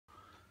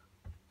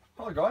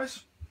Hi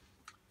guys,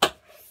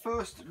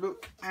 first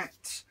look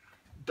at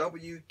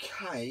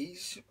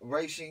WK's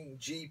Racing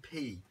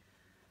GP.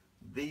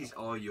 These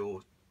are your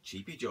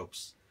GP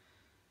jobs.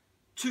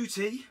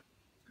 2T,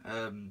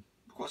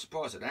 quite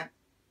surprised at that.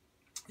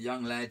 A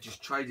young lad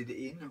just traded it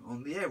in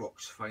on the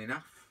Aerox, funny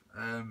enough.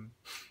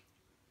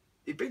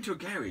 He'd been to a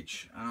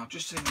garage and I've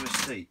just seen the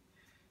receipt.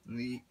 And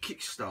the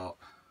kickstart,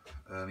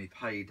 he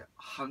paid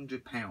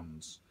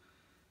 £100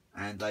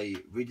 and they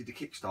redid the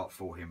kickstart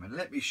for him. And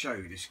let me show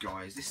you this,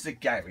 guys. This is a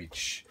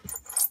garage.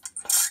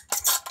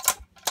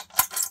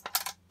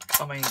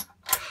 I mean,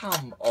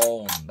 come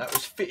on. That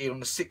was fitted on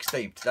the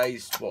 16th.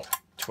 Today's what,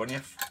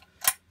 20th?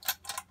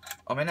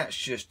 I mean, that's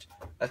just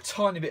a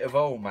tiny bit of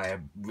oil may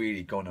have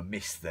really gone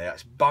amiss there.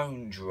 It's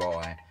bone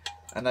dry.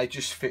 And they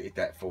just fitted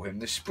that for him.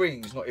 The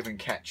spring's not even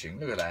catching.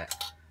 Look at that.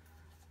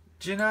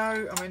 Do you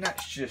know? I mean,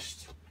 that's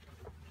just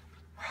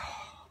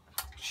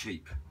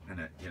cheap, isn't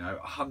it? You know,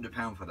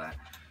 £100 for that.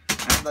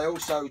 And they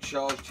also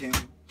charged him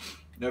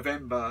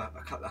November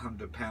a couple of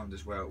 £100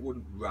 as well. It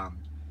wouldn't run.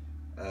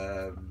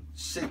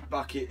 Seat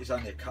bucket is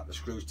only a couple of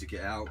screws to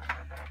get out.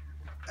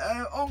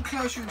 On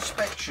closer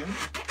inspection,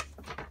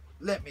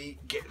 let me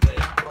get there.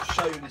 I'll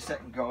show you in a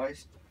second,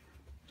 guys.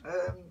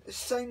 The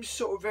same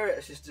sort of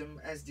variator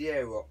system as the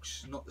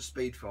Aerox, not the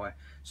Speedfight,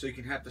 so you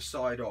can have the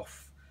side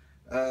off.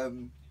 I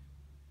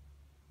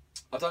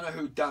don't know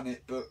who done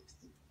it, but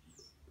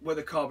where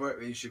the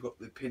carburetor is, you've got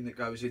the pin that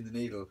goes in the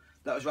needle.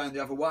 That was round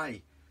the other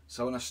way.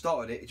 So when I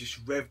started it, it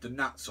just revved the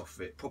nuts off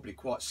it. Probably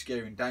quite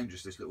scary and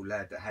dangerous, this little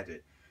lad that had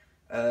it.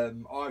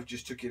 I've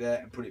just took it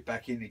out and put it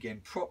back in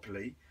again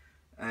properly.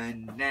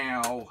 And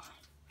now...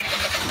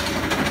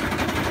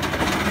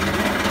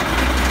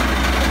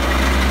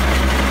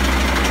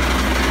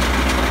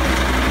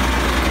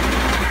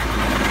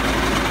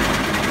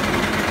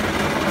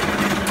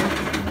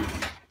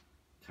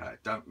 Okay,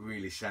 it don't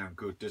really sound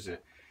good, does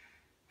it?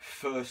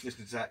 First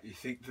listening to that, you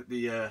think that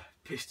the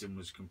piston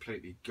was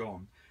completely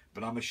gone,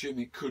 but I'm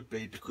assuming it could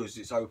be because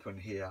it's open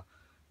here.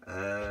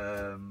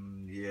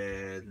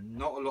 Yeah,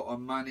 not a lot of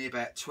money,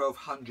 about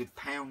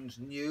 £1,200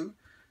 new.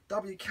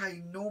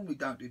 WK normally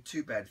don't do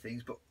too bad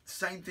things, but the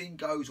same thing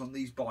goes on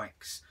these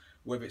bikes,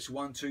 whether it's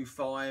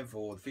 125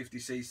 or the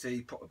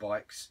 50cc proper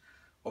bikes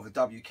of the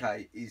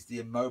WK, is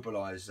the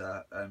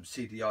immobiliser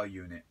CDI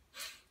unit,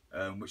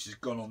 which has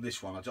gone on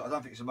this one. I don't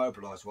think it's a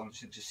mobilised one, I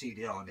think it's a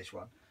CDI on this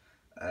one.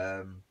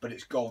 But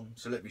it's gone,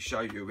 so let me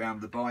show you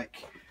around the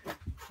bike.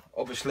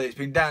 Obviously it's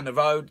been down the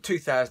road,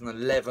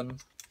 2011.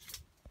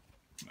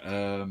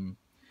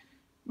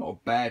 Not a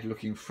bad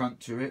looking front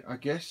to it, I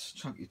guess.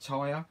 Chunky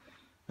tyre.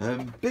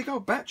 Big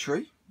old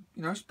battery,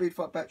 you know,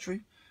 Speedfight battery.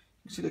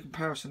 You can see the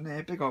comparison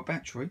there, big old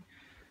battery.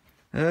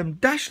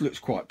 Dash looks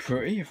quite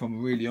pretty, if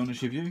I'm really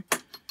honest with you.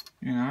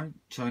 You know,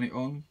 turn it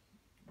on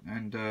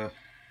and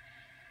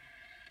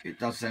it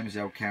does the same as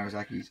the old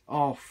Kawasaki's.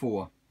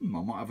 R4. I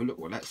might have a look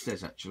what that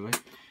says actually.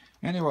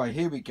 Anyway,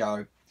 here we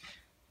go.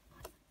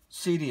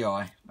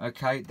 CDI,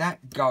 okay,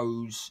 that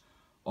goes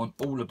on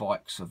all the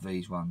bikes of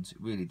these ones. It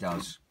really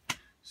does.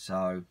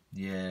 So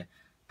yeah,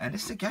 and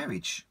it's the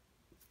garage.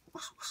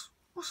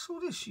 What's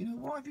all this? You know,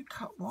 why have you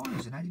cut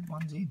wires and added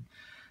ones in?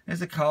 There's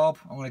the carb.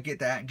 I'm going to get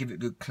that out and give it a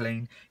good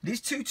clean. It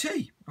is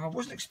 2T. I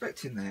wasn't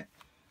expecting that.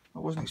 I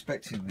wasn't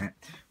expecting that.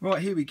 Right,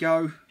 here we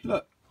go.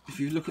 Look, if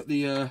you look at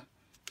the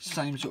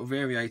same sort of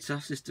variator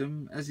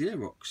system as the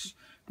Aerox.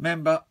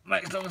 Remember,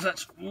 make as long as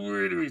that's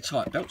really, really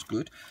tight. Belt's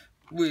good,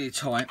 really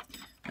tight,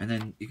 and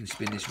then you can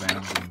spin this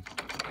round. And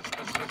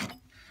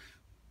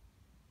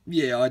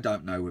yeah, I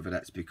don't know whether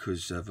that's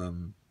because of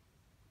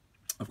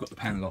I've got the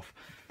panel off.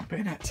 But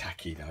isn't that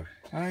tacky though?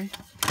 Hey,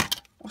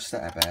 what's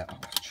that about? I'll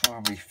try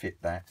and refit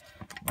that.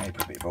 Maybe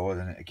a bit of oil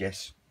in it, I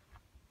guess.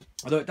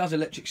 Although it does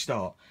electric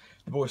start.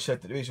 The boy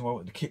said that the reason why I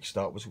wanted the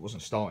kickstart was it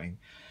wasn't starting.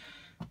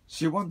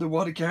 So you wonder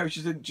why the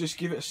garages didn't just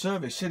give it a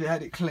service. Said it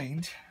had it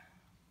cleaned,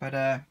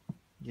 but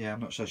yeah,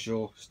 I'm not so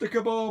sure.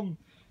 Sticker bomb!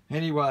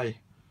 Anyway,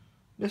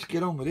 let's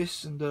get on with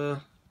this and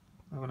have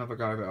another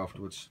go of it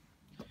afterwards.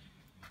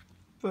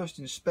 First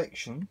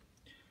inspection,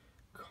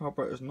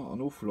 carburetor's not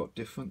an awful lot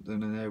different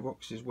than an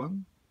Aerox's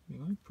one. You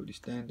know, pretty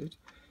standard.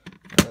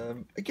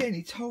 Again,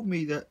 he told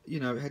me that, you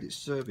know, it had it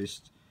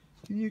serviced.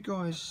 Can you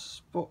guys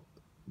spot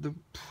the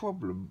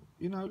problem?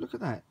 You know, look at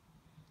that.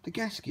 The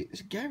gasket,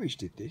 this garage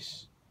did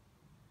this.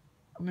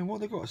 I mean, what,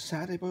 they got a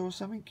Saturday boy or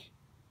something?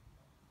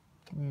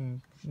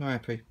 Not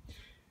happy.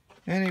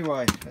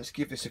 Anyway, let's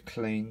give this a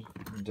clean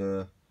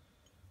and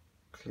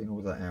clean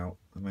all that out.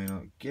 I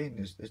mean, again,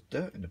 there's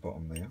dirt in the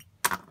bottom there.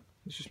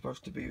 This is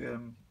supposed to be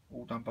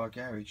all done by a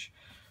garage.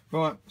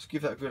 Right, let's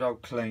give that a good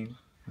old clean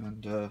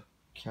and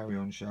carry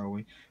on, shall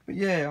we? But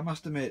yeah, I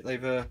must admit,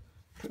 they've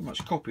pretty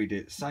much copied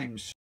it. Same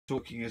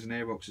talking as an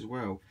Aerox as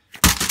well.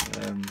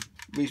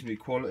 Reasonably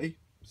quality.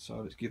 So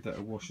let's give that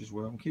a wash as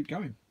well and keep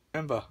going.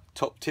 Remember,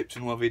 top tips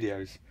in my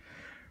videos.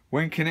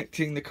 When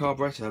connecting the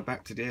carburetor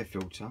back to the air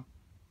filter,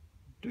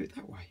 do it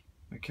that way,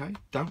 okay?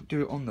 Don't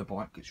do it on the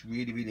bike. It's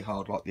really, really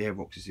hard like the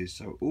Aerox's is.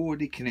 So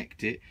already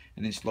connect it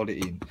and then slot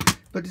it in.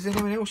 But does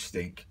anyone else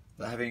think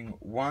that having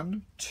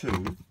 1,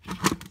 2,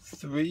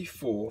 3,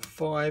 4,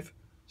 5,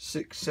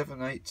 6,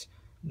 7, 8,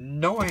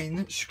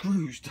 9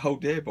 screws to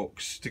hold the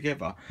airbox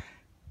together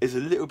is a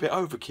little bit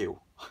overkill.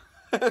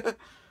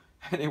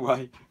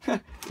 Anyway,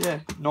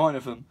 yeah, 9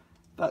 of them.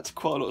 That's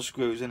quite a lot of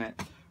screws, isn't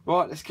it?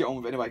 Right, let's get on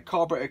with it. Anyway,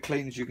 carburetor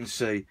clean, as you can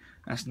see.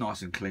 That's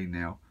nice and clean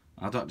now.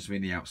 I don't just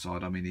mean the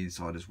outside, I mean the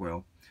inside as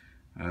well.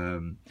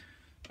 And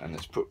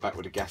let's put back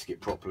with the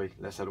gasket properly.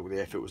 Let's have a look what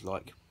the air filter's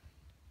like.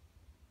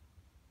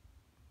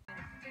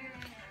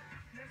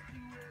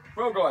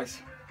 Well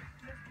guys,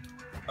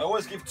 I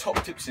always give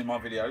top tips in my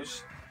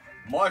videos.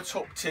 My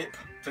top tip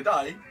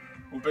today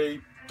will be,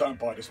 don't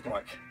buy this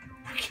bike.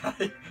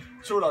 Okay,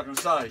 that's all I can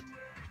say.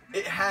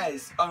 It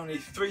has only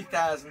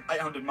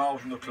 3,800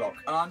 miles on the clock,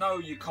 and I know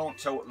you can't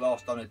tell what the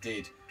last owner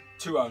did.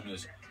 2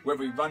 owners.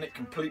 Whether he run it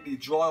completely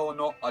dry or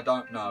not, I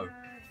don't know.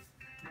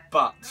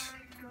 But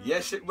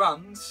yes, it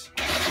runs.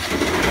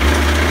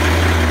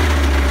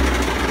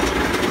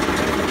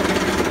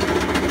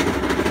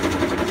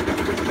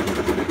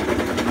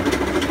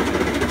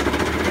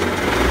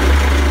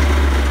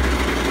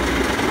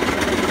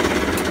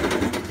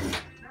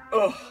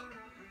 Oh,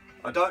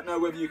 I don't know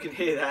whether you can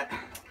hear that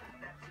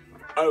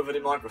over the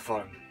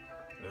microphone.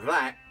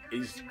 That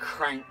is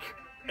crank,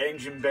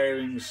 engine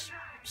bearings,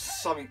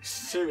 something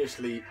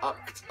seriously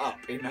ucked up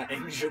in that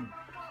engine.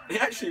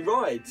 It actually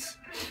rides.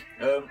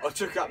 I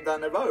took it up and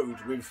down the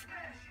road with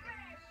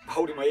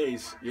holding my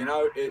ears, you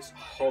know, it's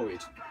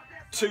horrid.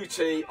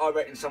 2T, I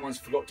reckon someone's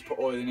forgot to put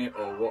oil in it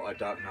or what, I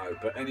don't know.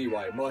 But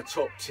anyway, my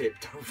top tip,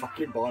 don't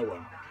fucking buy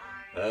one.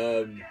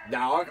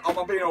 Now,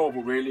 I'm being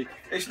horrible really.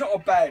 It's not a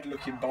bad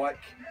looking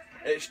bike.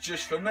 It's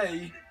just, for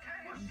me,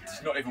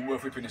 it's not even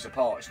worth ripping this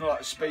apart. It's not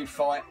like a speed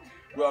fight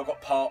where I've got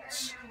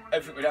parts.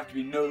 Everything would have to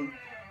be new.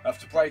 I have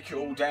to break it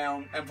all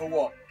down. And for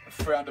what? A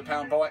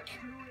 £300 bike?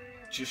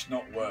 Just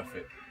not worth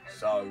it.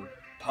 So,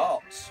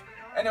 parts.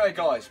 Anyway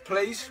guys,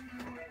 please,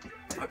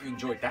 hope you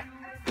enjoyed that.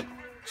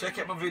 Check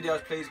out my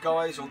videos please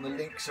guys on the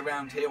links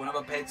around here on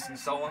other beds and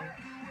so on.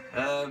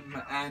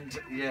 And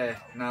yeah,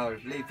 no,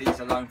 leave these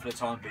alone for the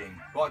time being.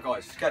 Right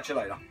guys, catch you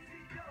later.